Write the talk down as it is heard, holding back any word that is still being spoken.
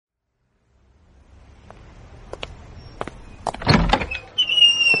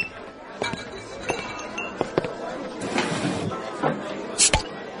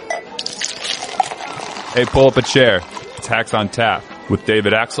Hey, pull up a chair. It's Hacks on Tap with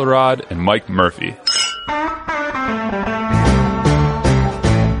David Axelrod and Mike Murphy.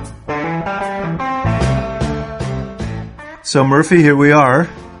 So, Murphy, here we are,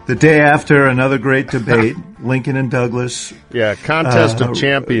 the day after another great debate, Lincoln and Douglas. Yeah, contest of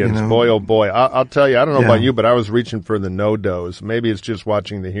champions, boy, oh boy. I'll tell you, I don't know about you, but I was reaching for the no-dos. Maybe it's just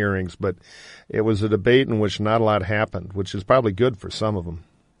watching the hearings, but it was a debate in which not a lot happened, which is probably good for some of them.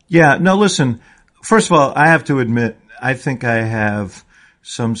 Yeah, no, listen, first of all, I have to admit, I think I have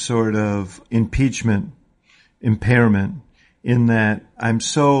some sort of impeachment impairment in that I'm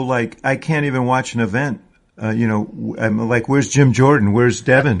so, I can't even watch an event. I'm like, where's Jim Jordan? Where's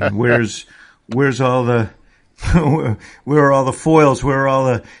Devin? Where's all the, where are all the foils? Where are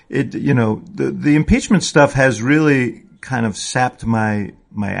all the impeachment stuff has really kind of sapped my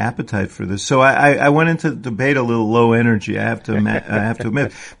appetite for this. So I went into the debate a little low energy. I have to admit,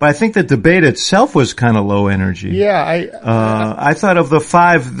 but I think the debate itself was kind of low energy. Yeah, I thought of the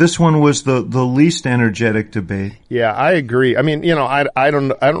five, this one was the least energetic debate. Yeah, I agree. I mean, I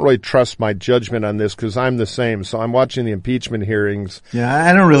don't really trust my judgment on this because I'm the same. So I'm watching the impeachment hearings. Yeah,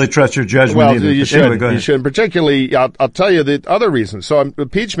 I don't really trust your judgment either. You should. Anyway, you should. Particularly, I'll tell you the other reason. So I'm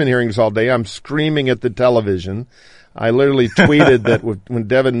impeachment hearings all day. I'm screaming at the television. I literally tweeted that when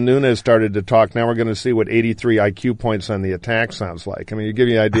Devin Nunes started to talk, now we're going to see what 83 IQ points on the attack sounds like. I mean, you give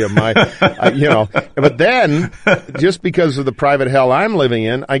me an idea of my, but then just because of the private hell I'm living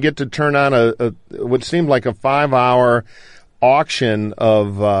in, I get to turn on what seemed like a 5-hour auction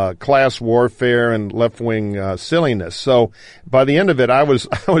of class warfare and left-wing silliness. So by the end of it, I was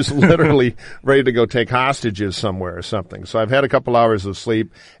literally ready to go take hostages somewhere or something. So I've had a couple hours of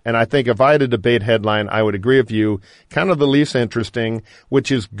sleep, and I think if I had a debate headline, I would agree with you, kind of the least interesting,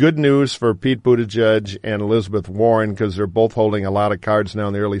 which is good news for Pete Buttigieg and Elizabeth Warren because they're both holding a lot of cards now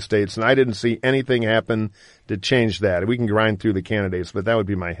in the early states, and I didn't see anything happen to change that. We can grind through the candidates, but that would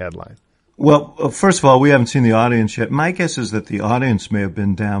be my headline. Well, first of all, we haven't seen the audience yet. My guess is that the audience may have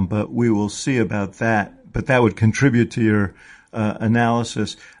been down, but we will see about that. But that would contribute to your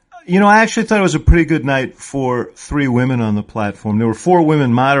analysis. I actually thought it was a pretty good night for 3 women on the platform. There were 4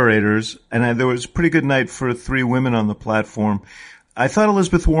 women moderators, and there was a pretty good night for 3 women on the platform. I thought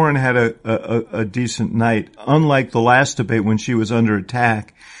Elizabeth Warren had a decent night, unlike the last debate when she was under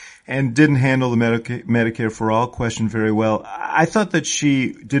attack and didn't handle the Medicare for All question very well. I thought that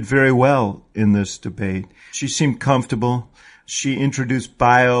she did very well in this debate. She seemed comfortable. She introduced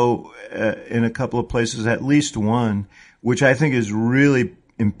bio in a couple of places, at least one, which I think is really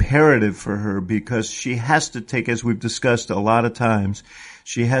imperative for her because she has to take, as we've discussed a lot of times,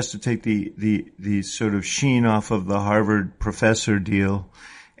 she has to take the sort of sheen off of the Harvard professor deal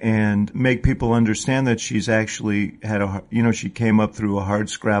and make people understand that she's actually had she came up through a hard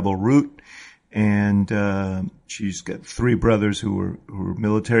scrabble route, and she's got 3 brothers who were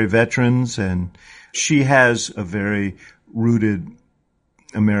military veterans, and she has a very rooted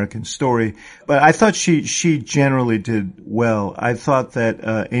American story. But I thought she generally did well. I thought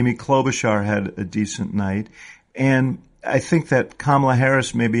that Amy Klobuchar had a decent night, and I think that Kamala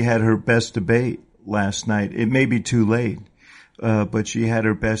Harris maybe had her best debate last night. It may be too late. But she had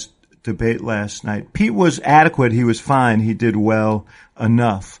her best debate last night. Pete was adequate. He was fine. He did well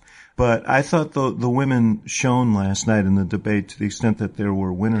enough. But I thought the women shone last night in the debate to the extent that there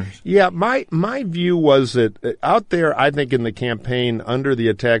were winners. Yeah, my view was that out there, I think in the campaign, under the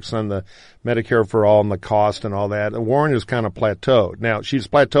attacks on the Medicare for All and the cost and all that, Warren is kind of plateaued. Now, she's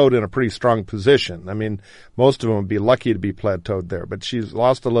plateaued in a pretty strong position. I mean, most of them would be lucky to be plateaued there, but she's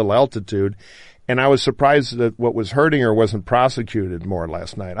lost a little altitude. And I was surprised that what was hurting her wasn't prosecuted more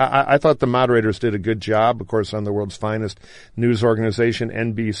last night. I thought the moderators did a good job, of course, on the world's finest news organization,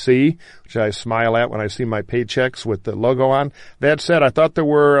 NBC, which I smile at when I see my paychecks with the logo on. That said, I thought there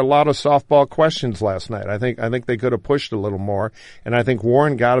were a lot of softball questions last night. I think they could have pushed a little more, and I think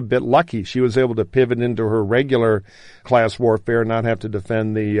Warren got a bit lucky. She was able to pivot into her regular class warfare and not have to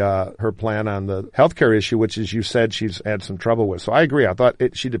defend her plan on the healthcare issue, which, as you said, she's had some trouble with. So I agree. I thought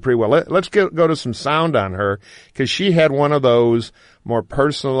she did pretty well. Let's go to some sound on her, because she had one of those more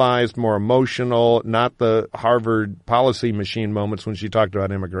personalized, more emotional, not the Harvard policy machine moments when she talked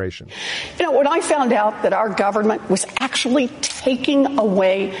about immigration. When I found out that our government was actually taking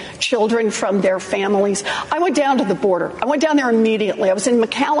away children from their families, I went down to the border. I went down there immediately. I was in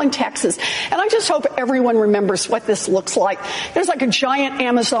McAllen, Texas, and I just hope everyone remembers what this looks like. There's like a giant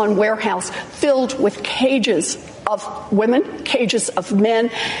Amazon warehouse filled with cages of women, cages of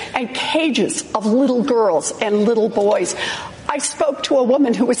men, and cages of little girls and little boys. I spoke to a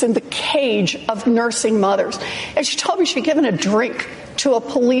woman who was in the cage of nursing mothers, and she told me she'd given a drink to a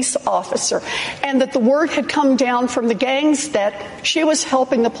police officer, and that the word had come down from the gangs that she was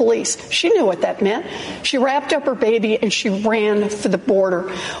helping the police. She knew what that meant. She wrapped up her baby and she ran for the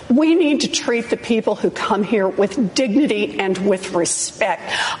border. We need to treat the people who come here with dignity and with respect.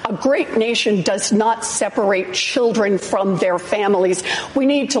 A great nation does not separate children from their families. We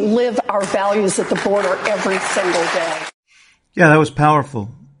need to live our values at the border every single day. Yeah, that was powerful.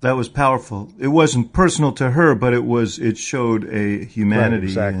 That was powerful. It wasn't personal to her, but it showed a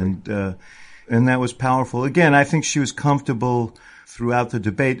humanity. Right, exactly. And that was powerful. Again, I think she was comfortable throughout the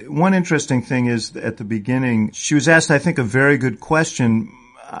debate. One interesting thing is at the beginning, she was asked, I think, a very good question.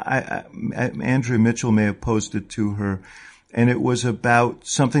 Andrea Mitchell may have posed it to her, and it was about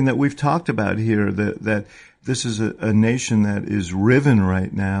something that we've talked about here, that this is a nation that is riven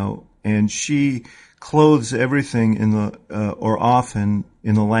right now, and she clothes everything in or often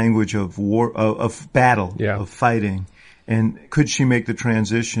in the language of war, of battle, of fighting. And could she make the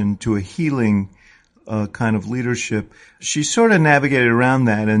transition to a healing kind of leadership? She sort of navigated around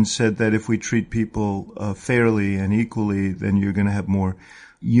that and said that if we treat people fairly and equally, then you're going to have more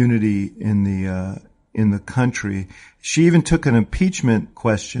unity in the country. She even took an impeachment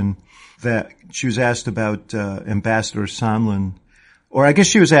question that she was asked about Ambassador Sondland, or I guess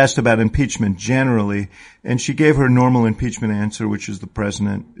she was asked about impeachment generally, and she gave her normal impeachment answer, which is the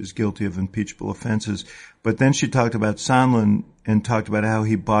president is guilty of impeachable offenses. But then she talked about Sondland and talked about how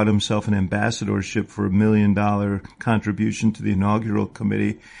he bought himself an ambassadorship for $1 million contribution to the inaugural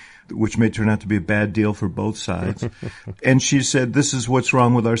committee, which may turn out to be a bad deal for both sides. And she said, this is what's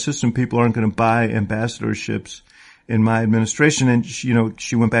wrong with our system. People aren't going to buy ambassadorships in my administration. And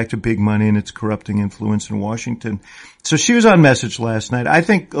she went back to big money and its corrupting influence in Washington. So she was on message last night. I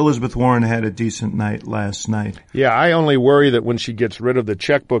think Elizabeth Warren had a decent night last night. Yeah, I only worry that when she gets rid of the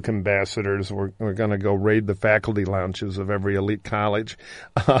checkbook ambassadors, we're going to go raid the faculty lounges of every elite college.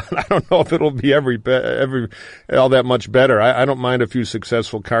 I don't know if it'll be every all that much better. I don't mind a few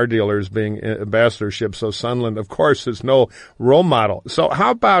successful car dealers being ambassadorships. So Sondland, of course, is no role model. So how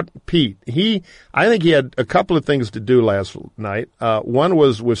about Pete? I think he had a couple of things to do last night. One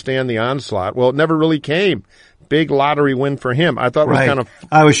was withstand the onslaught. Well, it never really came. Big lottery win for him. I thought it was kind of...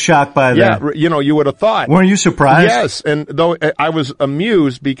 I was shocked by that. Yeah, you would have thought. Weren't you surprised? Yes, and though I was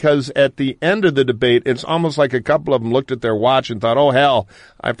amused because at the end of the debate, it's almost like a couple of them looked at their watch and thought, oh hell,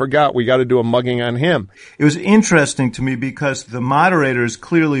 I forgot we got to do a mugging on him. It was interesting to me because the moderators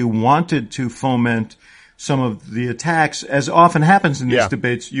clearly wanted to foment some of the attacks. As often happens in these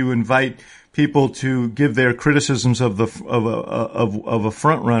debates, you invite people to give their criticisms of a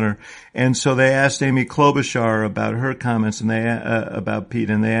front runner, and so they asked Amy Klobuchar about her comments and about Pete,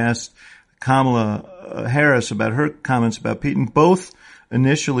 and they asked Kamala Harris about her comments about Pete, and both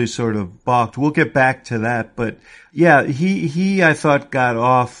initially sort of balked. We'll get back to that, but yeah, he I thought got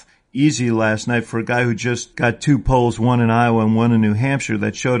off easy last night for a guy who just got 2 polls, one in Iowa and one in New Hampshire,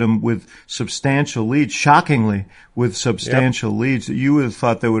 that showed him with substantial leads, shockingly with substantial leads. You would have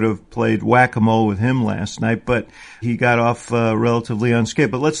thought they would have played whack-a-mole with him last night, but he got off relatively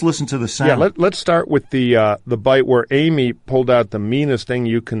unscathed. But let's listen to the sound. Yeah, let's start with the bite where Amy pulled out the meanest thing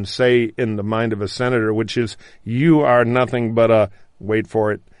you can say in the mind of a senator, which is, you are nothing but a, wait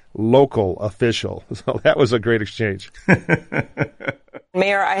for it, local official. So that was a great exchange.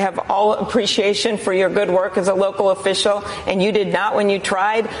 Mayor, I have all appreciation for your good work as a local official, and you did not when you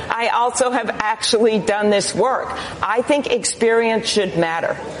tried. I also have actually done this work. I think experience should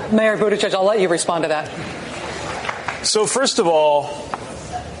matter. Mayor Buttigieg, I'll let you respond to that. So first of all,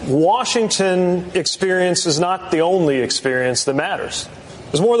 Washington experience is not the only experience that matters.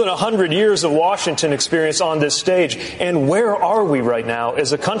 There's more than 100 years of Washington experience on this stage, and where are we right now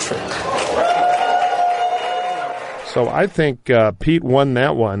as a country? So I think Pete won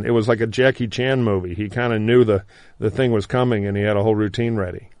that one. It was like a Jackie Chan movie. He kind of knew the thing was coming, and he had a whole routine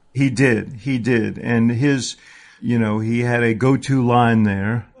ready. He did. And he had a go-to line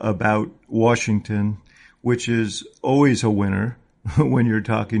there about Washington, which is always a winner when you're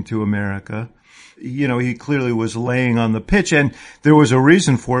talking to America. He clearly was laying on the pitch, and there was a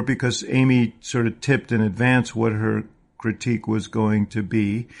reason for it because Amy sort of tipped in advance what her critique was going to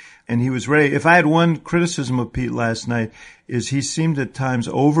be, and he was ready. If I had one criticism of Pete last night, is he seemed at times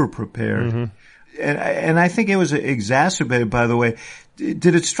over-prepared. Mm-hmm. And I think it was exacerbated, by the way.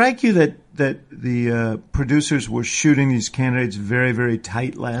 Did it strike you that the producers were shooting these candidates very, very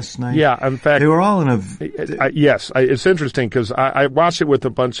tight last night? Yeah, in fact, they were all in a. Yes, it's interesting because I watched it with a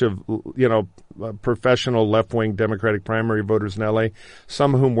bunch of professional left-wing Democratic primary voters in L.A.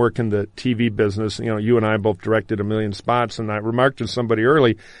 Some of whom work in the TV business. You and I both directed 1 million spots, and I remarked to somebody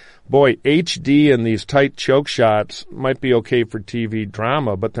early, boy, HD and these tight choke shots might be okay for TV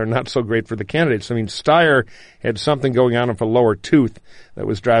drama, but they're not so great for the candidates. I mean, Steyer had something going on with a lower tooth that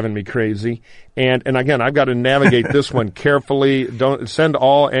was driving me crazy. And again, I've got to navigate this one carefully. Don't send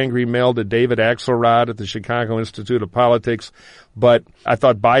all angry mail to David Axelrod at the Chicago Institute of Politics. But I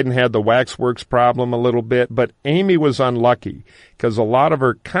thought Biden had the waxworks problem a little bit, but Amy was unlucky because a lot of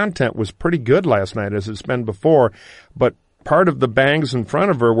her content was pretty good last night, as it's been before. But part of the bangs in front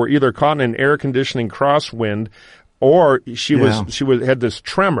of her were either caught in an air conditioning crosswind, or she had this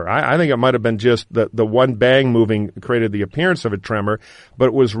tremor. I think it might have been just the one bang moving created the appearance of a tremor, but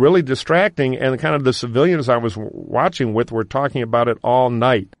it was really distracting. And kind of the civilians I was watching with were talking about it all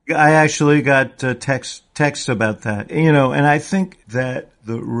night. I actually got text about that, and I think that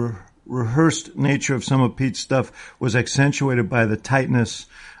the rehearsed nature of some of Pete's stuff was accentuated by the tightness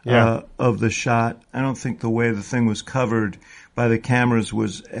of the shot. I don't think the way the thing was covered by the cameras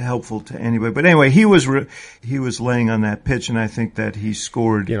was helpful to anybody. But anyway, he was laying on that pitch, and I think that he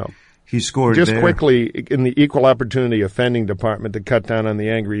scored. He scored just there. Quickly in the Equal Opportunity Offending Department to cut down on the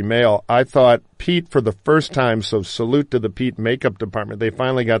angry male. I thought Pete for the first time, so salute to the Pete Makeup Department. They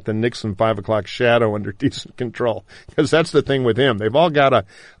finally got the Nixon 5 o'clock shadow under decent control, because that's the thing with him. They've all got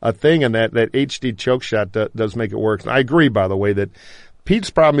a thing, and that HD choke shot does make it work. And I agree, by the way, that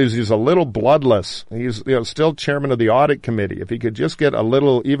Pete's problem is he's a little bloodless. He's still chairman of the audit committee. If he could just get a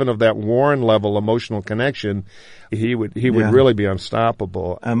little, even of that Warren level emotional connection, he would really be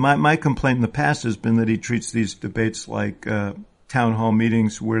unstoppable. My complaint in the past has been that he treats these debates like town hall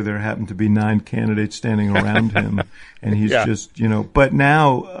meetings where there happen to be 9 candidates standing around him, and he's just But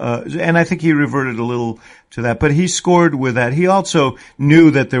now, and I think he reverted a little to that. But he scored with that. He also knew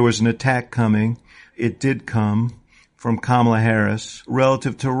that there was an attack coming. It did come from Kamala Harris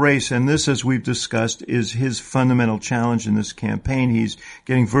relative to race. And this, as we've discussed, is his fundamental challenge in this campaign. He's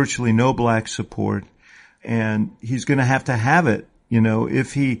getting virtually no black support, and he's going to have it.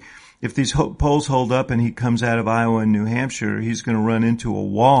 If these polls hold up and he comes out of Iowa and New Hampshire, he's going to run into a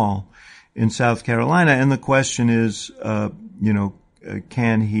wall in South Carolina. And the question is,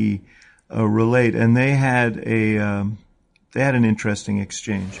 can he relate? And they had an interesting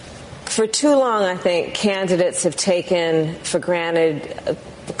exchange. For too long, I think candidates have taken for granted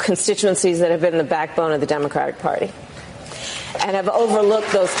constituencies that have been the backbone of the Democratic Party and have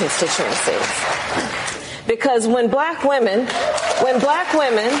overlooked those constituencies. Because when black women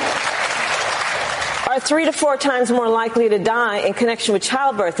are 3 to 4 times more likely to die in connection with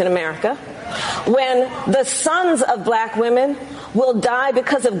childbirth in America, when the sons of black women will die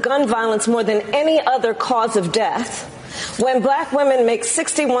because of gun violence more than any other cause of death, when black women make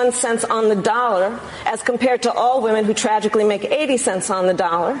 61 cents on the dollar as compared to all women who tragically make 80 cents on the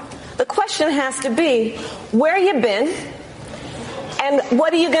dollar, the question has to be, where you been and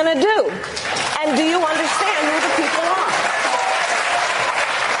what are you going to do? And do you understand who the people are?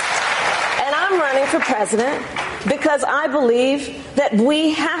 And I'm running for president because I believe that we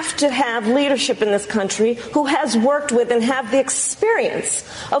have to have leadership in this country who has worked with and have the experience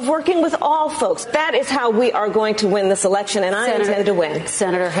of working with all folks. That is how we are going to win this election, and I intend to win.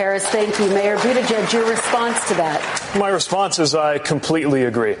 Senator Harris, thank you. Mayor Buttigieg, your response to that? My response is I completely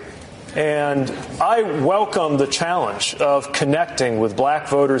agree. And I welcome the challenge of connecting with black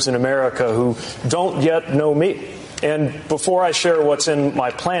voters in America who don't yet know me. And before I share what's in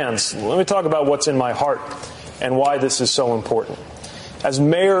my plans, let me talk about what's in my heart and why this is so important. As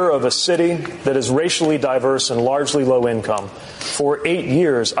mayor of a city that is racially diverse and largely low income, for 8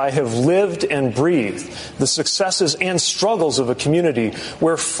 years I have lived and breathed the successes and struggles of a community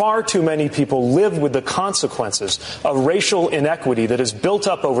where far too many people live with the consequences of racial inequity that has built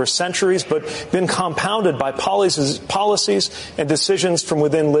up over centuries but been compounded by policies and decisions from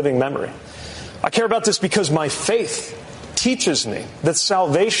within living memory. I care about this because my faith teaches me that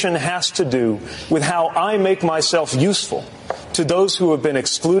salvation has to do with how I make myself useful to those who have been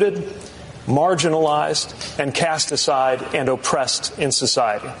excluded, marginalized, and cast aside and oppressed in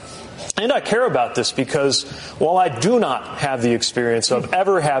society. And I care about this because while I do not have the experience of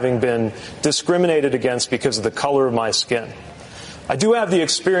ever having been discriminated against because of the color of my skin, I do have the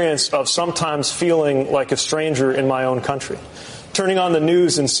experience of sometimes feeling like a stranger in my own country, turning on the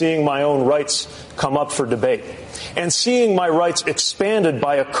news and seeing my own rights come up for debate, and seeing my rights expanded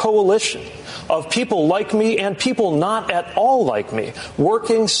by a coalition of people like me and people not at all like me,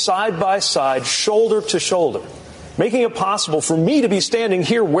 working side by side, shoulder to shoulder, making it possible for me to be standing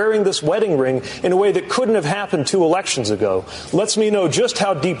here wearing this wedding ring in a way that couldn't have happened 2 elections ago, lets me know just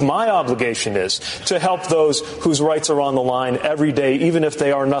how deep my obligation is to help those whose rights are on the line every day, even if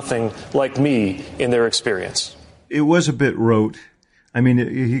they are nothing like me in their experience. It was a bit rote. I mean,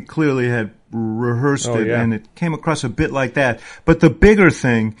 he clearly had rehearsed it, yeah. and it came across a bit like that. But the bigger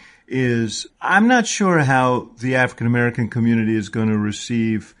thing is, I'm not sure how the African American community is going to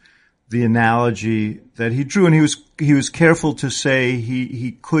receive the analogy that he drew, and he was careful to say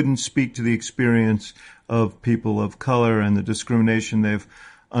he couldn't speak to the experience of people of color and the discrimination they've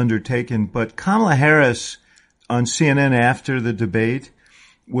undertaken. But Kamala Harris on CNN after the debate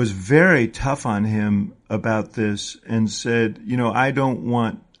was very tough on him about this and said, I don't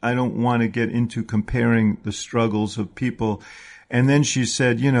want to get into comparing the struggles of people. And then she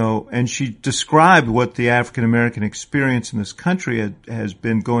said, and she described what the African American experience in this country has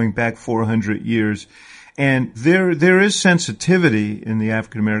been going back 400 years. And there is sensitivity in the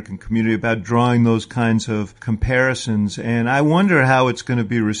African American community about drawing those kinds of comparisons. And I wonder how it's going to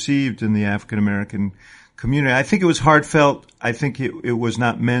be received in the African American community. I think it was heartfelt. I think it was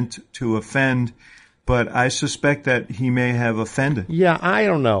not meant to offend, but I suspect that he may have offended. Yeah, I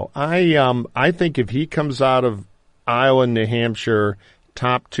don't know. I think if he comes out of Iowa and New Hampshire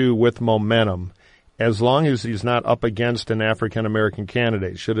top two with momentum, as long as he's not up against an African-American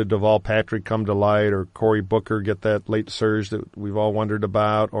candidate, should a Deval Patrick come to light or Cory Booker get that late surge that we've all wondered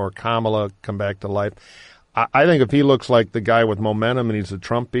about, or Kamala come back to life, I think if he looks like the guy with momentum and he's a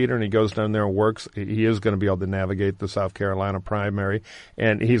Trump beater and he goes down there and works, he is going to be able to navigate the South Carolina primary.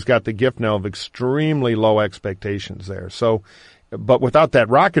 And he's got the gift now of extremely low expectations there. So, but without that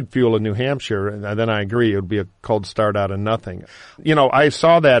rocket fuel in New Hampshire, and then I agree, it would be a cold start out of nothing. I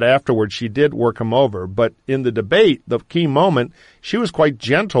saw that afterwards. She did work him over, but in the debate, the key moment, she was quite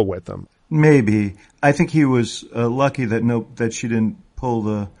gentle with him. Maybe. I think he was lucky that she didn't pull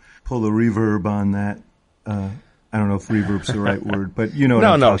the reverb on that. I don't know if reverb's the right word, but you know what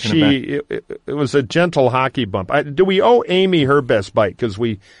I'm talking about. It was a gentle hockey bump. Do we owe Amy her best bite? Because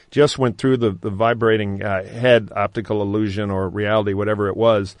we just went through the vibrating head optical illusion or reality, whatever it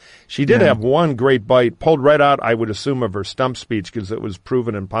was. She did have one great bite, pulled right out, I would assume, of her stump speech because it was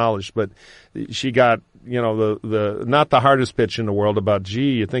proven and polished. But she got, the not the hardest pitch in the world about,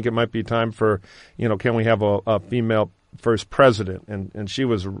 you think it might be time for, can we have a female first president? And she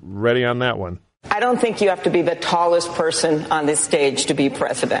was ready on that one. I don't think you have to be the tallest person on this stage to be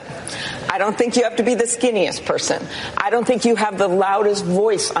president. I don't think you have to be the skinniest person. I don't think you have the loudest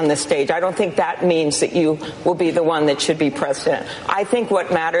voice on the stage. I don't think that means that you will be the one that should be president. I think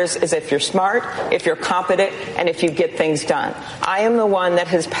what matters is if you're smart, if you're competent, and if you get things done. I am the one that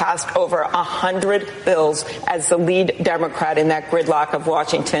has passed over 100 bills as the lead Democrat in that gridlock of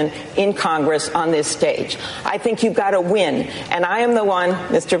Washington in Congress on this stage. I think you've got to win. And I am the one,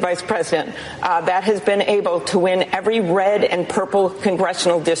 Mr. Vice President, that has been able to win every red and purple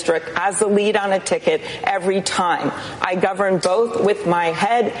congressional district as the lead on a ticket every time. I govern both with my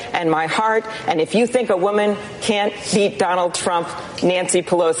head and my heart, and if you think a woman can't beat Donald Trump, Nancy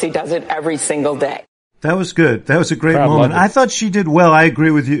Pelosi does it every single day. That was good. That was a great moment. I thought she did well. I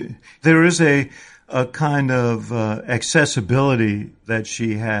agree with you. There is a kind of accessibility that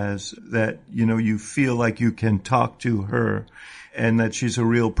she has that, you feel like you can talk to her and that she's a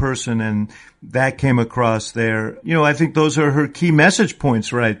real person, and that came across there. I think those are her key message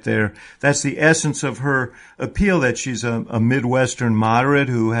points right there. That's the essence of her appeal, that she's a Midwestern moderate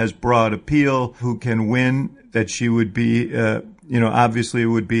who has broad appeal, who can win, that she would be, obviously it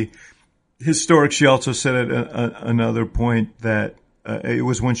would be historic. She also said at another point that it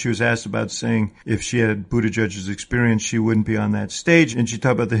was when she was asked about saying if she had Buttigieg's experience, she wouldn't be on that stage. And she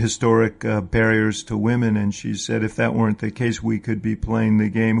talked about the historic barriers to women. And she said if that weren't the case, we could be playing the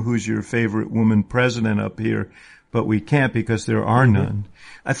game, who's your favorite woman president up here? But we can't because there are none.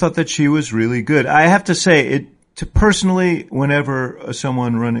 I thought that she was really good. I have to say, personally, whenever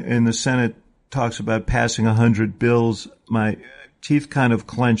someone in the Senate talks about passing 100 bills, my teeth kind of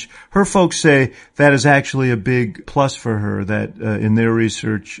clench. Her folks say that is actually a big plus for her, that in their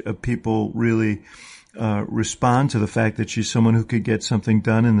research, people really respond to the fact that she's someone who could get something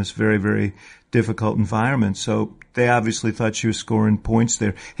done in this very, very difficult environment. So they obviously thought she was scoring points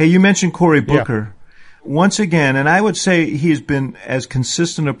there. Hey, you mentioned Cory Booker. Yeah. Once again, and I would say he's been as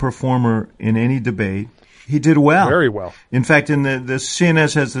consistent a performer in any debate. He did well. Very well. In fact, in the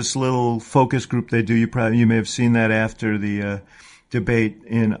CNS has this little focus group they do. You may have seen that after the debate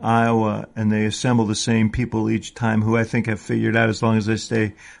in Iowa, and they assemble the same people each time who I think have figured out as long as they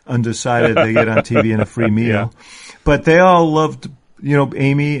stay undecided, they get on TV and a free meal. Yeah. But they all loved,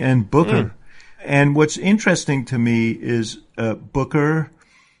 Amy and Booker. And what's interesting to me is Booker,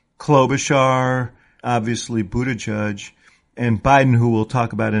 Klobuchar, obviously Buttigieg, and Biden, who we'll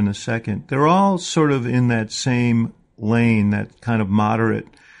talk about in a second. They're all sort of in that same lane, that kind of moderate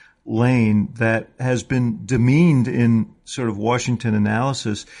lane that has been demeaned in sort of Washington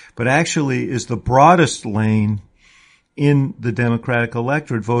analysis, but actually is the broadest lane in the Democratic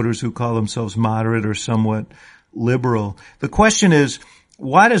electorate, voters who call themselves moderate or somewhat liberal. The question is,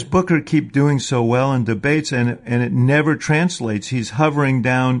 why does Booker keep doing so well in debates and it never translates? He's hovering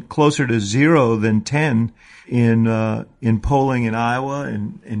down closer to 0 than 10 in polling in Iowa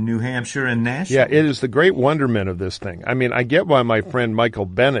and in New Hampshire and Nashville. Yeah, it is the great wonderment of this thing. I mean, I get why my friend Michael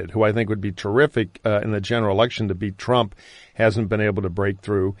Bennet, who I think would be terrific in the general election to beat Trump, hasn't been able to break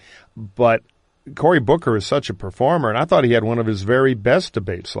through. But Cory Booker is such a performer, and I thought he had one of his very best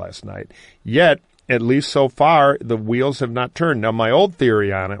debates last night. Yet, at least so far, the wheels have not turned. Now, my old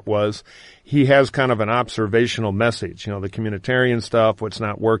theory on it was he has kind of an observational message. You know, the communitarian stuff, what's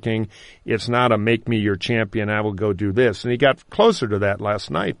not working. It's not a make me your champion, I will go do this. And he got closer to that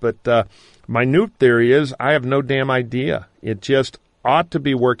last night. But my new theory is I have no damn idea. It just ought to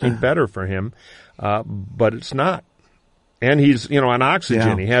be working better for him, but it's not. And he's, on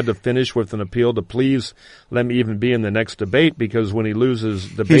oxygen. Yeah. He had to finish with an appeal to please let me even be in the next debate because when he loses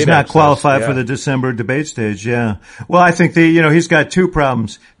debate he's not access, qualified for the December debate stage, yeah. Well, I think he's got two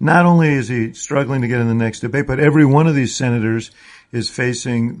problems. Not only is he struggling to get in the next debate, but every one of these senators is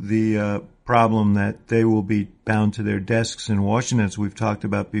facing the problem that they will be bound to their desks in Washington, as we've talked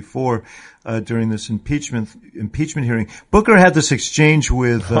about before, during this impeachment hearing. Booker had this exchange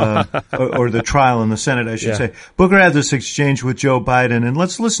with, or the trial in the Senate, I should say. Booker had this exchange with Joe Biden, and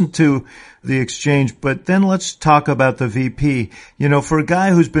let's listen to the exchange, but then let's talk about the VP. For a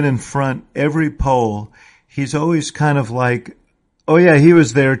guy who's been in front every poll, he's always kind of like, oh yeah, he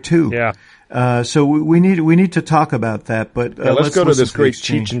was there too. Yeah. So we need to talk about that, but let's go to this great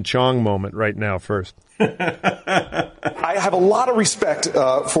Cheech and Chong moment right now first. I have a lot of respect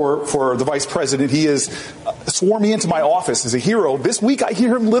for the vice president. He has sworn me into my office as a hero. This week I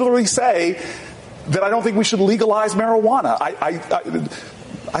hear him literally say that I don't think we should legalize marijuana. I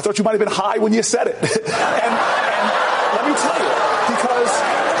thought you might have been high when you said it. and let me tell you, because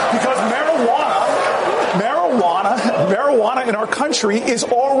marijuana in our country is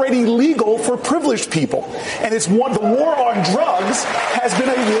already legal for privileged people. And the war on drugs has been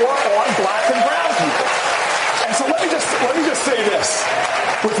a war on black and brown people. And so let me just say this.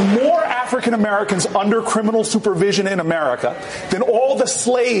 With more African Americans under criminal supervision in America than all the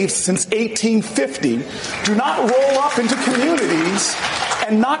slaves since 1850, do not roll up into communities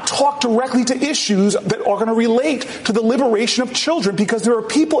and not talk directly to issues that are going to relate to the liberation of children, because there are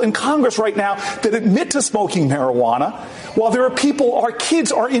people in Congress right now that admit to smoking marijuana, while there are our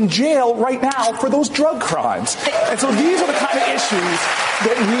kids are in jail right now for those drug crimes. And so these are the kind of issues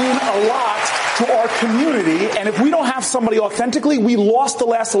that mean a lot to our community, and if we don't have somebody authentically, we lost the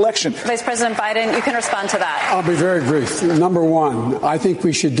last election. Vice President Biden, you can respond to that. I'll be very brief. Number one, I think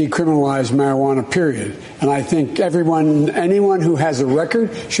we should decriminalize marijuana, period. And I think anyone who has a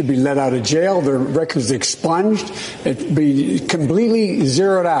record should be let out of jail, their records expunged, it be completely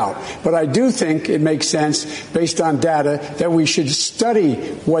zeroed out. But I do think it makes sense, based on data, that we should study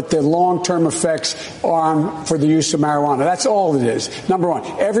what the long-term effects are for the use of marijuana. That's all it is. Number one,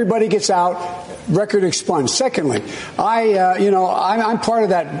 everybody gets out, record expunged. Secondly, I'm part of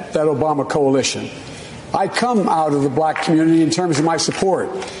that Obama coalition. I come out of the black community in terms of my support.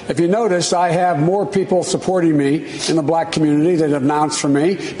 If you notice, I have more people supporting me in the black community that have announced for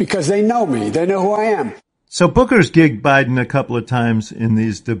me because they know me. They know who I am. So Booker's gigged Biden a couple of times in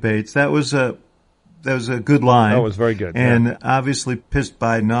these debates. That was a good line. That was very good. And obviously pissed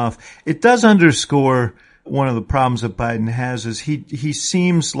Biden off. It does underscore one of the problems that Biden has is he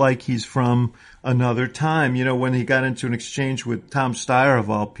seems like he's from another time. When he got into an exchange with Tom Steyer, of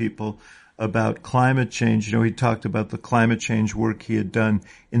all people, about climate change, he talked about the climate change work he had done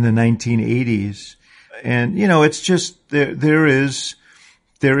in the 1980s. And, it's just there is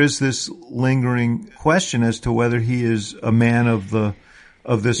this lingering question as to whether he is a man of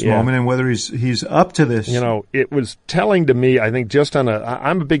this moment and whether he's up to this. It was telling to me, I think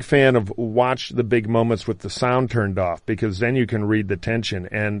I'm a big fan of watch the big moments with the sound turned off, because then you can read the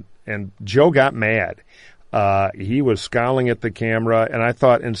tension. And Joe got mad. He was scowling at the camera, and I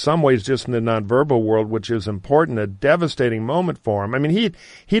thought in some ways, just in the nonverbal world, which is important, a devastating moment for him. I mean,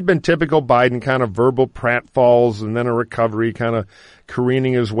 he'd been typical Biden, kind of verbal pratfalls and then a recovery, kind of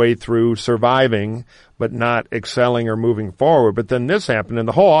careening his way through, surviving, but not excelling or moving forward. But then this happened, and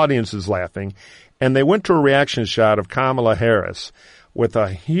the whole audience is laughing, and they went to a reaction shot of Kamala Harris with a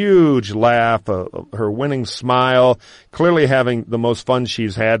huge laugh, her winning smile, clearly having the most fun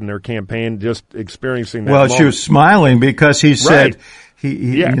she's had in her campaign, just experiencing that moment. She was smiling because he said,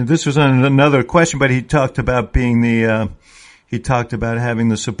 this was another question, but he talked about being He talked about having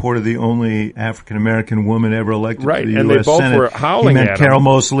the support of the only African-American woman ever elected to the and U.S. they both Senate. were howling he meant at Carol him.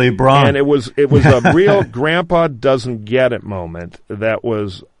 Moseley Braun. And it was a real grandpa doesn't get it moment that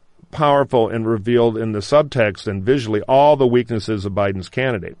was powerful and revealed in the subtext and visually all the weaknesses of Biden's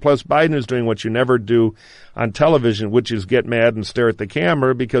candidate. Plus, Biden is doing what you never do on television, which is get mad and stare at the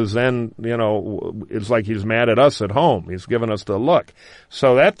camera, because then, it's like he's mad at us at home. He's giving us the look.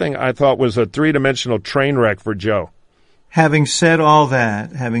 So that thing I thought was a three-dimensional train wreck for Joe. Having said all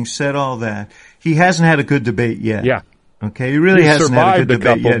that, he hasn't had a good debate yet. Yeah. Okay, he really hasn't had a good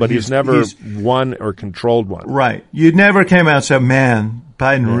debate couple, yet. But he's never won or controlled one. Right. You never came out and said, man,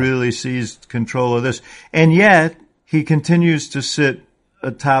 Biden really seized control of this. And yet, he continues to sit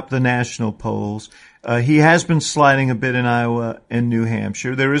atop the national polls. He has been sliding a bit in Iowa and New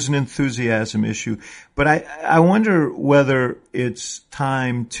Hampshire. There is an enthusiasm issue. But I wonder whether it's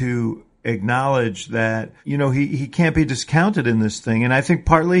time to acknowledge that, he can't be discounted in this thing. And I think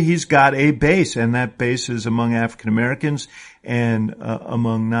partly he's got a base, and that base is among African Americans and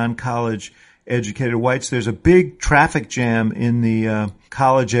among non-college educated whites. There's a big traffic jam in the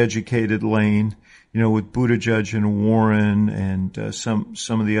college educated lane, with Buttigieg and Warren and some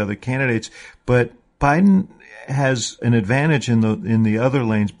of the other candidates. But Biden has an advantage in the other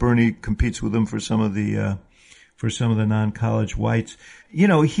lanes. Bernie competes with him for some of the non-college whites.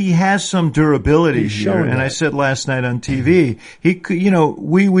 He has some durability here. And I said last night on TV, he could,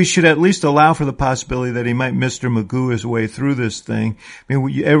 we should at least allow for the possibility that he might Mr. Magoo his way through this thing. I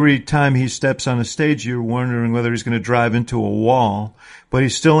mean, every time he steps on a stage, you're wondering whether he's going to drive into a wall, but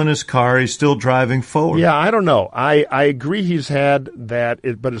he's still in his car. He's still driving forward. Yeah, I don't know. I agree he's had that,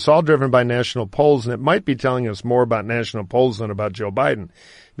 but it's all driven by national polls, and it might be telling us more about national polls than about Joe Biden.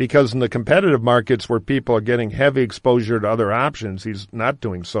 Because in the competitive markets where people are getting heavy exposure to other options, he's not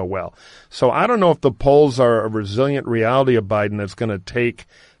doing so well. So I don't know if the polls are a resilient reality of Biden that's going to take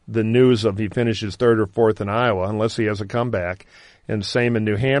the news of he finishes third or fourth in Iowa, unless he has a comeback, and same in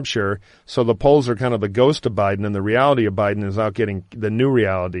New Hampshire. So the polls are kind of the ghost of Biden, and the reality of Biden is out getting the new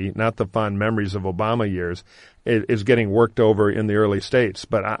reality, not the fond memories of Obama years, is getting worked over in the early states.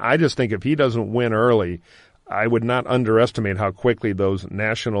 But I just think if he doesn't win early, I would not underestimate how quickly those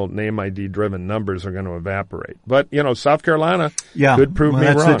national name ID driven numbers are going to evaporate. But, South Carolina could prove me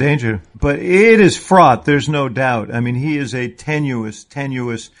wrong. That's the danger. But it is fraught. There's no doubt. I mean, he is a tenuous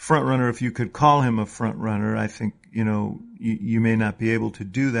front runner. If you could call him a front runner, I think, you may not be able to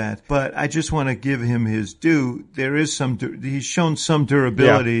do that. But I just want to give him his due. There is he's shown some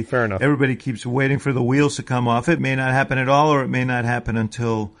durability. Yeah, fair enough. Everybody keeps waiting for the wheels to come off. It may not happen at all, or it may not happen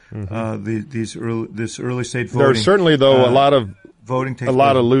until this early state voting. There's certainly, though, a lot of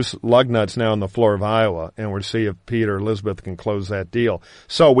loose lug nuts now on the floor of Iowa, and we'll see if Pete or Elizabeth can close that deal.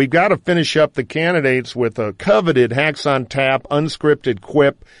 So we've got to finish up the candidates with a coveted Hacks on Tap, unscripted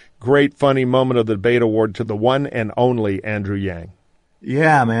quip, great funny moment of the debate award to the one and only Andrew Yang.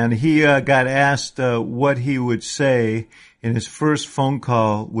 Yeah, man. He got asked what he would say in his first phone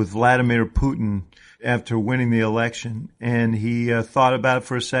call with Vladimir Putin after winning the election, and he thought about it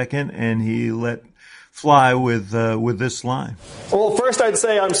for a second, and he let fly with this line. Well, first I'd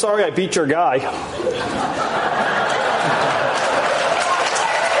say I'm sorry I beat your guy.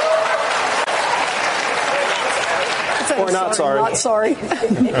 Or not sorry. Not sorry.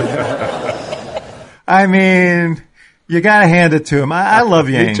 I mean, you got to hand it to him. I love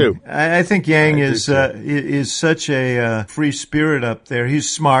Yang. Me too. I think Yang is such a free spirit up there.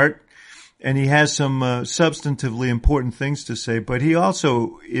 He's smart, and he has some substantively important things to say, but he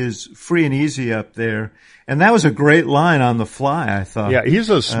also is free and easy up there. And that was a great line on the fly, I thought. Yeah,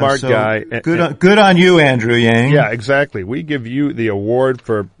 he's a smart guy. Good on you, Andrew Yang. Yeah, exactly. We give you the award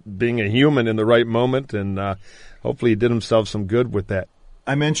for being a human in the right moment, and hopefully he did himself some good with that.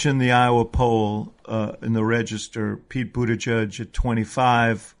 I mentioned the Iowa poll in the Register. Pete Buttigieg at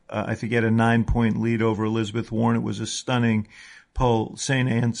 25. I think he had a 9-point lead over Elizabeth Warren. It was a stunning poll. St.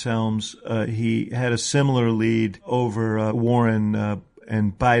 Anselm's, he had a similar lead over Warren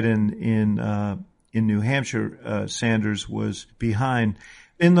and Biden in New Hampshire. Sanders was behind.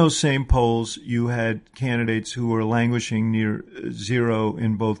 In those same polls, you had candidates who were languishing near zero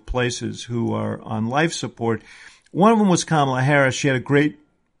in both places, who are on life support. One of them was Kamala Harris. She had a great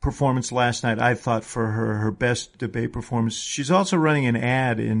performance last night, I thought, for her best debate performance. She's also running an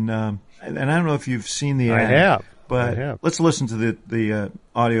ad in, and I don't know if you've seen the ad. I have. But let's listen to the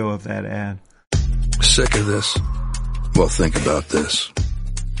audio of that ad. Sick of this? Well, think about this.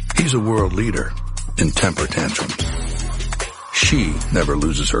 He's a world leader in temper tantrums. She never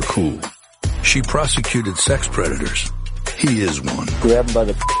loses her cool. She prosecuted sex predators. He is one. Grab him by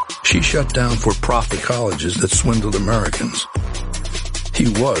the... She shut down for-profit colleges that swindled Americans. He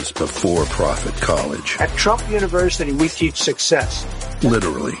was a for-profit college. At Trump University, we teach success.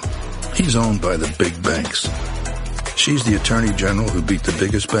 Literally. He's owned by the big banks. She's the attorney general who beat the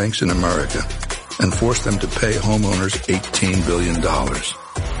biggest banks in America and forced them to pay homeowners $18 billion.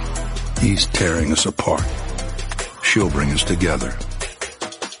 He's tearing us apart. She'll bring us together.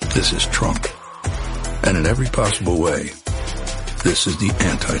 This is Trump. And in every possible way, this is the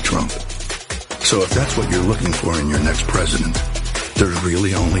anti-Trump. So if that's what you're looking for in your next president, there's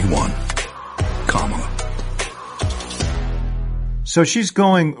really only one. Kamala. So she's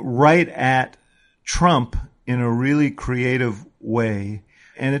going right at Trump in a really creative way.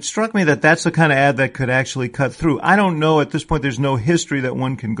 And it struck me that that's the kind of ad that could actually cut through. I don't know at this point, there's no history that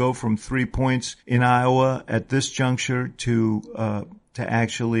one can go from 3 points in Iowa at this juncture to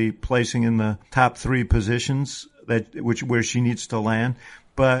actually placing in the top 3 positions where she needs to land.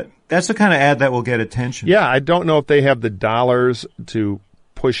 But that's the kind of ad that will get attention. Yeah, I don't know if they have the dollars to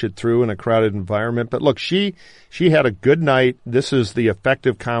push it through in a crowded environment. But look, she had a good night. This is the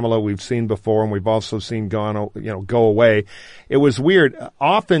effective Kamala we've seen before, and we've also seen go away. It was weird.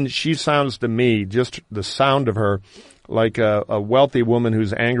 Often she sounds to me, just the sound of her, like a wealthy woman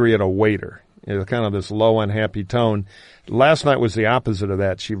who's angry at a waiter. Kind of this low, unhappy tone. Last night was the opposite of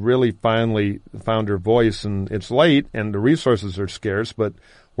that. She really finally found her voice, and it's late, and the resources are scarce, but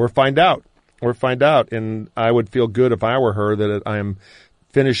we'll find out. And I would feel good if I were her that I'm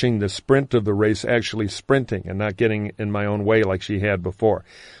finishing the sprint of the race actually sprinting and not getting in my own way like she had before.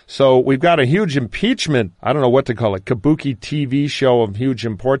 So we've got a huge impeachment, I don't know what to call it, kabuki TV show of huge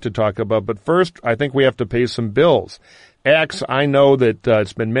import to talk about. But first, I think we have to pay some bills. Axe, I know that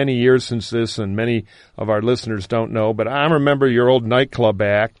it's been many years since this, and many of our listeners don't know, but I remember your old nightclub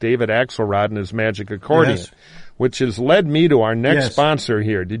act, David Axelrod and his magic accordion. Yes. Which has led me to our next sponsor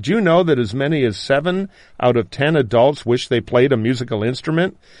here. Did you know that as many as 7 out of 10 adults wish they played a musical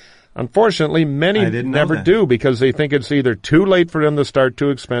instrument? Unfortunately, many never do because they think it's either too late for them to start, too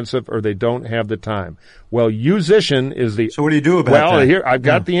expensive, or they don't have the time. Well, Musician is the... So what do you do about that? Well, here, I've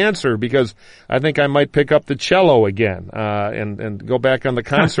got the answer because I think I might pick up the cello again, and go back on the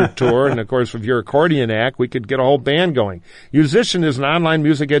concert tour. And of course, with your accordion act, we could get a whole band going. Musician is an online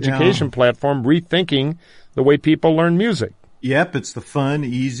music education platform rethinking the way people learn music. Yep, it's the fun,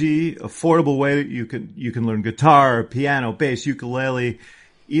 easy, affordable way that you can learn guitar, piano, bass, ukulele,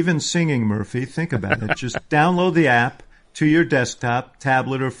 even singing, Murphy. Think about it. Just download the app to your desktop,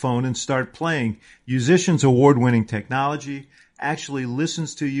 tablet, or phone and start playing. Musician's award-winning technology actually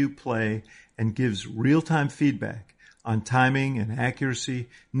listens to you play and gives real-time feedback on timing and accuracy.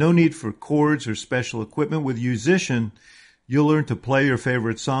 No need for chords or special equipment. With Musician, you'll learn to play your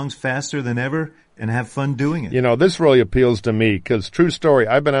favorite songs faster than ever and have fun doing it. You know, this really appeals to me because, true story,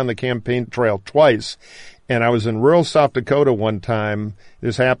 I've been on the campaign trail twice, and I was in rural South Dakota one time.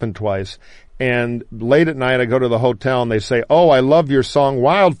 This happened twice. And late at night, I go to the hotel, and they say, "Oh, I love your song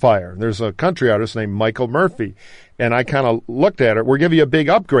Wildfire." There's a country artist named Michael Murphy. And I kind of looked at it. We'll give you a big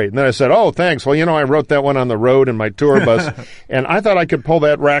upgrade. And then I said, "Oh, thanks. Well, I wrote that one on the road in my tour bus." And I thought I could pull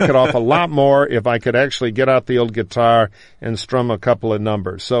that racket off a lot more if I could actually get out the old guitar and strum a couple of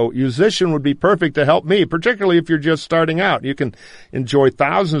numbers. So Musician would be perfect to help me, particularly if you're just starting out. You can enjoy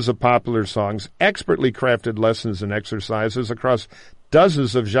thousands of popular songs, expertly crafted lessons and exercises across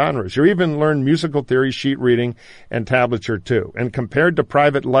dozens of genres. You even learn musical theory, sheet reading, and tablature too. And compared to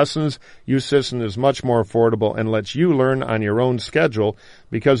private lessons, Musician is much more affordable and lets you learn on your own schedule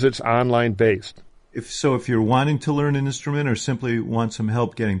because it's online based. If you're wanting to learn an instrument or simply want some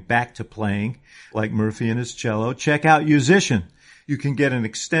help getting back to playing, like Murphy and his cello, check out Musician. You can get an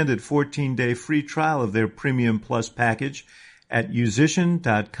extended 14-day free trial of their Premium Plus package at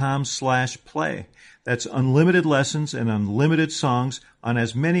musician.com/play. That's unlimited lessons and unlimited songs on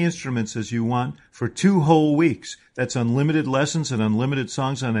as many instruments as you want for 2 whole weeks. That's unlimited lessons and unlimited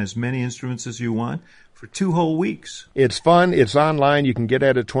songs on as many instruments as you want for 2 whole weeks. It's fun. It's online. You can get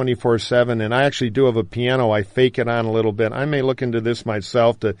at it 24/7. And I actually do have a piano. I fake it on a little bit. I may look into this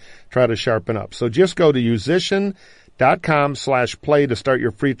myself to try to sharpen up. So just go to musician.com/play to start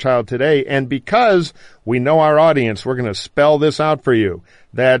your free trial today. And because we know our audience, we're going to spell this out for you.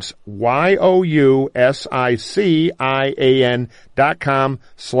 That's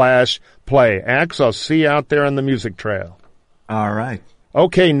YOUSICIAN.com/play. Axe, I'll see you out there on the music trail. All right.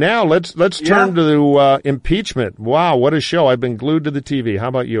 Okay, now let's turn to impeachment. Wow, what a show. I've been glued to the TV. How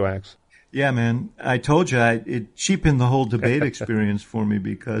about you, Axe? Yeah, man. I told you, it cheapened the whole debate experience for me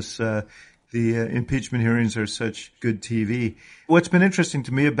because the impeachment hearings are such good TV. What's been interesting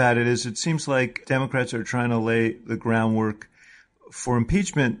to me about it is it seems like Democrats are trying to lay the groundwork for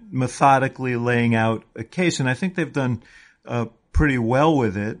impeachment, methodically laying out a case. And I think they've done pretty well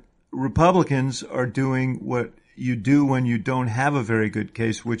with it. Republicans are doing what you do when you don't have a very good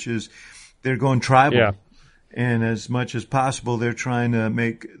case, which is they're going tribal. Yeah. And as much as possible, they're trying to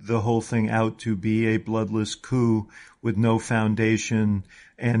make the whole thing out to be a bloodless coup with no foundation,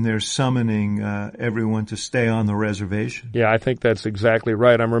 and they're summoning everyone to stay on the reservation. Yeah, I think that's exactly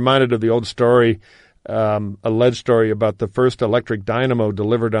right. I'm reminded of the old story, alleged story about the first electric dynamo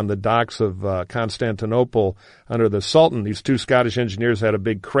delivered on the docks of Constantinople under the Sultan. These two Scottish engineers had a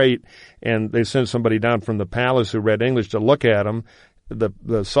big crate, and they sent somebody down from the palace who read English to look at them.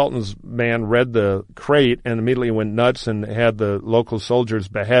 The Sultan's man read the crate and immediately went nuts and had the local soldiers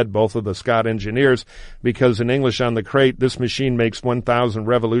behead both of the Scott engineers because in English on the crate, this machine makes 1,000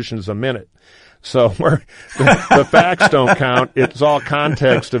 revolutions a minute. So where the facts don't count, it's all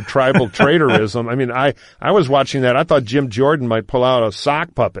context of tribal traitorism. I mean, I was watching that. I thought Jim Jordan might pull out a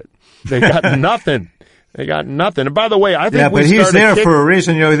sock puppet. They got nothing. They got nothing. And by the way, I think but he's there for a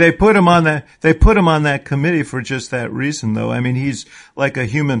reason. You know, they put him on that committee for just that reason, though. I mean, he's like a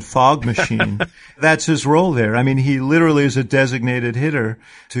human fog machine. That's his role there. I mean, he literally is a designated hitter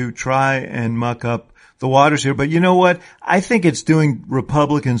to try and muck up the waters here. But you know what? I think it's doing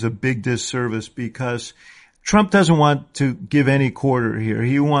Republicans a big disservice because Trump doesn't want to give any quarter here.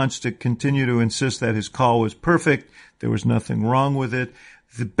 He wants to continue to insist that his call was perfect. There was nothing wrong with it.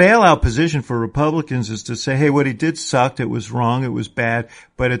 The bailout position for Republicans is to say, hey, what he did sucked, it was wrong, it was bad,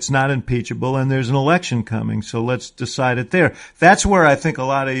 but it's not impeachable, and there's an election coming, so let's decide it there. That's where I think a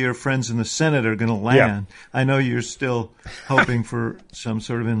lot of your friends in the Senate are going to land. Yeah. I know you're still hoping for some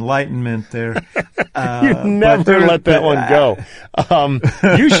sort of enlightenment there. You never let that one go.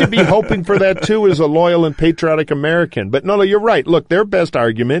 You should be hoping for that, too, as a loyal and patriotic American. But no, you're right. Look, their best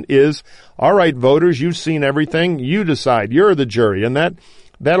argument is, all right, voters, you've seen everything. You decide. You're the jury. And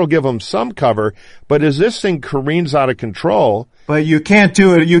that'll give them some cover. But as this thing careens out of control. But you can't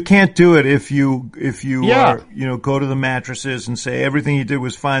do it. You can't do it if you are, go to the mattresses and say everything he did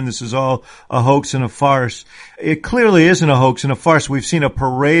was fine. This is all a hoax and a farce. It clearly isn't a hoax and a farce. We've seen a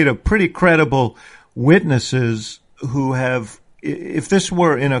parade of pretty credible witnesses who have, if this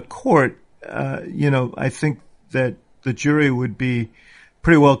were in a court, I think that the jury would be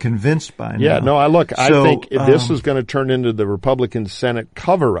pretty well convinced by now. Yeah, no, I think this is going to turn into the Republican Senate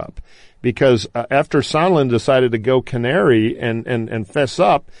cover-up because after Sondland decided to go canary and fess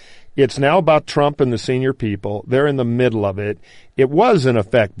up, it's now about Trump and the senior people. They're in the middle of it. It was, in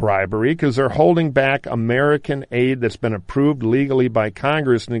effect, bribery because they're holding back American aid that's been approved legally by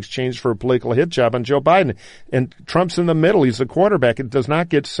Congress in exchange for a political hit job on Joe Biden. And Trump's in the middle. He's the quarterback. It does not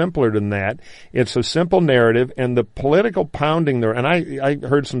get simpler than that. It's a simple narrative, and the political pounding there, and I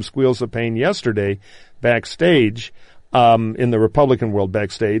heard some squeals of pain yesterday backstage, in the Republican world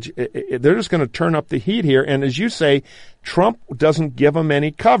backstage. They're just going to turn up the heat here. And as you say, Trump doesn't give them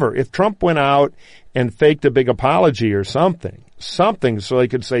any cover. If Trump went out and faked a big apology or something so they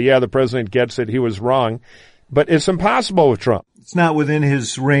could say, yeah, the president gets it, he was wrong. But it's impossible with Trump. It's not within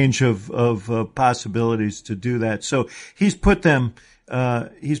his range of possibilities to do that. So he's put them in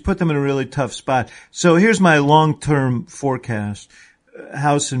a really tough spot. So here's my long-term forecast.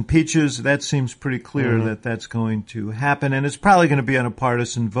 House impeaches, that seems pretty clear that that's going to happen, and it's probably going to be on a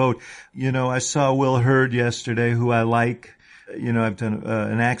partisan vote. You know, I saw Will Hurd yesterday, who I like. You know, I've done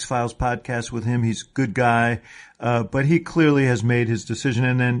an Axe Files podcast with him. He's a good guy, but he clearly has made his decision,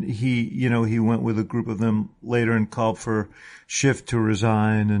 and then he went with a group of them later and called for Schiff to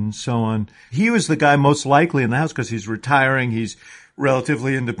resign and so on. He was the guy most likely in the House because he's retiring. He's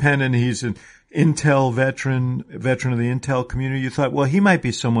relatively independent. He's an Intel veteran of the Intel community. You thought, well, he might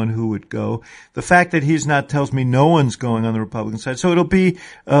be someone who would go. The fact that he's not tells me no one's going on the Republican side. So it'll be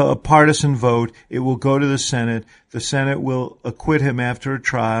a partisan vote. It will go to the Senate. The Senate will acquit him after a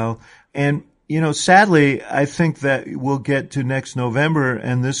trial. And, sadly, I think that we'll get to next November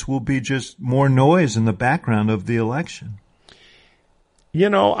and this will be just more noise in the background of the election.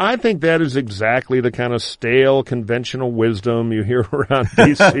 I think that is exactly the kind of stale conventional wisdom you hear around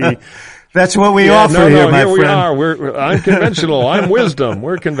D.C. That's what we offer here, my friend. We are. I'm conventional. I'm wisdom.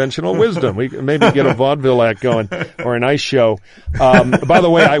 We're conventional wisdom. We maybe get a vaudeville act going or an ice show. By the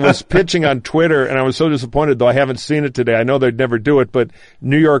way, I was pitching on Twitter, and I was so disappointed, though I haven't seen it today. I know they'd never do it, but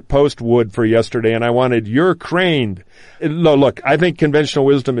New York Post would for yesterday, and I wanted "You're craned." No, look, I think conventional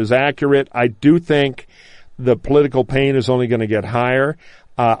wisdom is accurate. I do think the political pain is only going to get higher.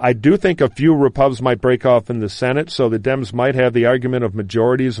 I do think a few Repubs might break off in the Senate, so the Dems might have the argument of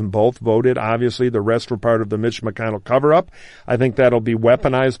majorities and both voted. Obviously, the rest were part of the Mitch McConnell cover-up. I think that'll be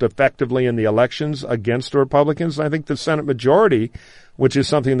weaponized effectively in the elections against the Republicans. I think the Senate majority, which is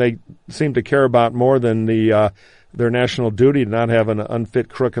something they seem to care about more than the their national duty to not have an unfit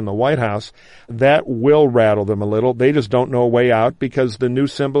crook in the White House, that will rattle them a little. They just don't know a way out because the new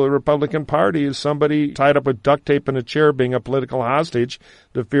symbol of the Republican Party is somebody tied up with duct tape in a chair being a political hostage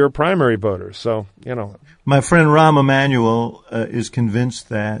to fear primary voters. So, My friend Rahm Emanuel is convinced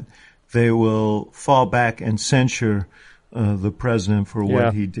that they will fall back and censure the president for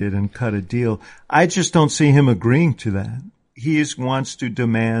what he did and cut a deal. I just don't see him agreeing to that. He wants to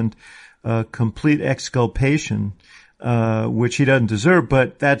demand complete exculpation, which he doesn't deserve,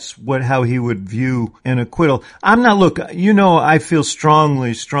 but that's how he would view an acquittal. I feel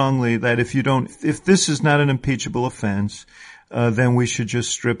strongly that if this is not an impeachable offense, then we should just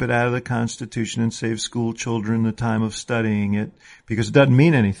strip it out of the Constitution and save school children the time of studying it because it doesn't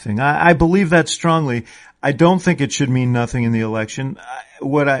mean anything. I believe that strongly. I don't think it should mean nothing in the election.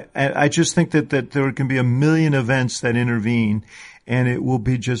 I just think that there can be a million events that intervene and it will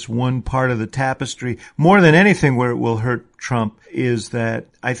be just one part of the tapestry. More than anything where it will hurt Trump is that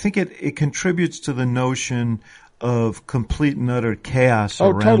I think it contributes to the notion of complete and utter chaos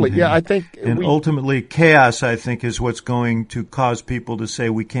around totally. him. Yeah, I think ultimately chaos, I think, is what's going to cause people to say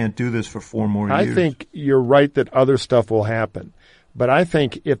we can't do this for 4 more years. I think you're right that other stuff will happen. But I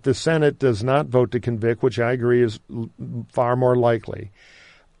think if the Senate does not vote to convict, which I agree is far more likely,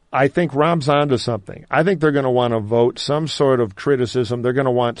 I think Rahm's onto something. I think they're going to want to vote some sort of criticism. They're going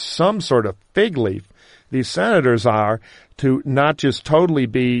to want some sort of fig leaf. These senators are to not just totally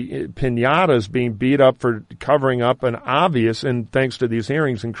be piñatas being beat up for covering up an obvious, and thanks to these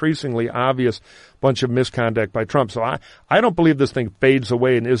hearings, increasingly obvious bunch of misconduct by Trump. So I don't believe this thing fades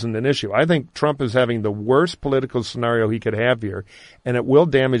away and isn't an issue. I think Trump is having the worst political scenario he could have here, and it will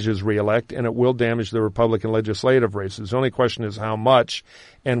damage his reelect, and it will damage the Republican legislative races. The only question is how much,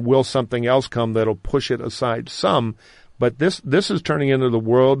 and will something else come that'll push it aside some. But this is turning into the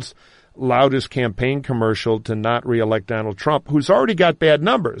world's loudest campaign commercial to not reelect Donald Trump, who's already got bad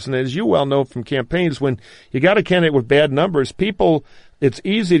numbers. And as you well know from campaigns, when you got a candidate with bad numbers, it's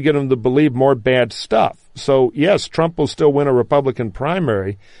easy to get them to believe more bad stuff. So, yes, Trump will still win a Republican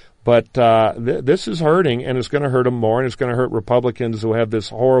primary, but this is hurting, and it's going to hurt him more, and it's going to hurt Republicans who have this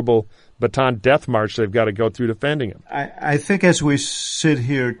horrible baton death march they've got to go through defending him. I think as we sit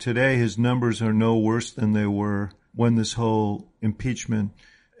here today, his numbers are no worse than they were when this whole impeachment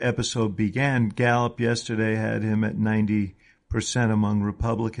episode began. Gallup yesterday had him at 90% among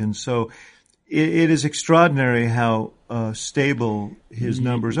Republicans. So it is extraordinary how stable his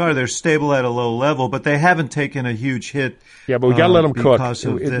numbers are. They're stable at a low level, but they haven't taken a huge hit. Yeah, but we got to let them cook.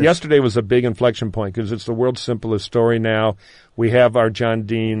 Yesterday was a big inflection point because it's the world's simplest story now. We have our John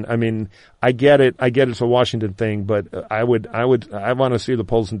Dean. I mean, I get it. It's a Washington thing, but I want to see the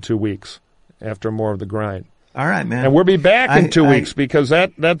polls in 2 weeks after more of the grind. All right, man. And we'll be back in 2 weeks because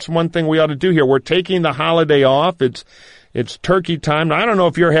that's one thing we ought to do here. We're taking the holiday off. It's turkey time. Now, I don't know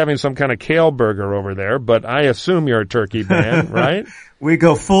if you're having some kind of kale burger over there, but I assume you're a turkey man, right? We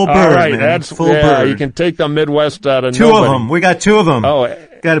go full bird, all right, man. That's full bird. You can take the Midwest out of 2 nobody. of them. We got 2 of them. Oh,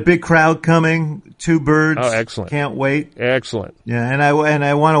 got a big crowd coming. 2 birds. Oh, excellent. Can't wait. Excellent. Yeah, and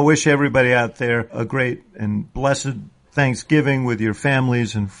I want to wish everybody out there a great and blessed Thanksgiving with your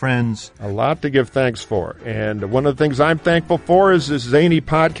families and friends. A lot to give thanks for. And one of the things I'm thankful for is this zany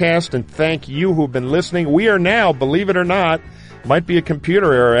podcast, and thank you who've been listening. We are now, believe it or not, might be a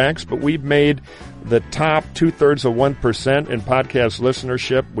computer error, X, but we've made the top 2/3 of 1% in podcast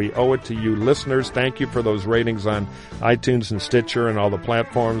listenership. We owe it to you listeners. Thank you for those ratings on iTunes and Stitcher and all the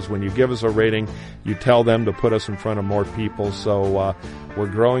platforms. When you give us a rating, you tell them to put us in front of more people. So we're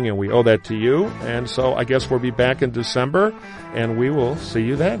growing, and we owe that to you. And so I guess we'll be back in December, and we will see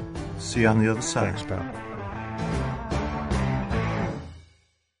you then. See you on the other side. Thanks, pal.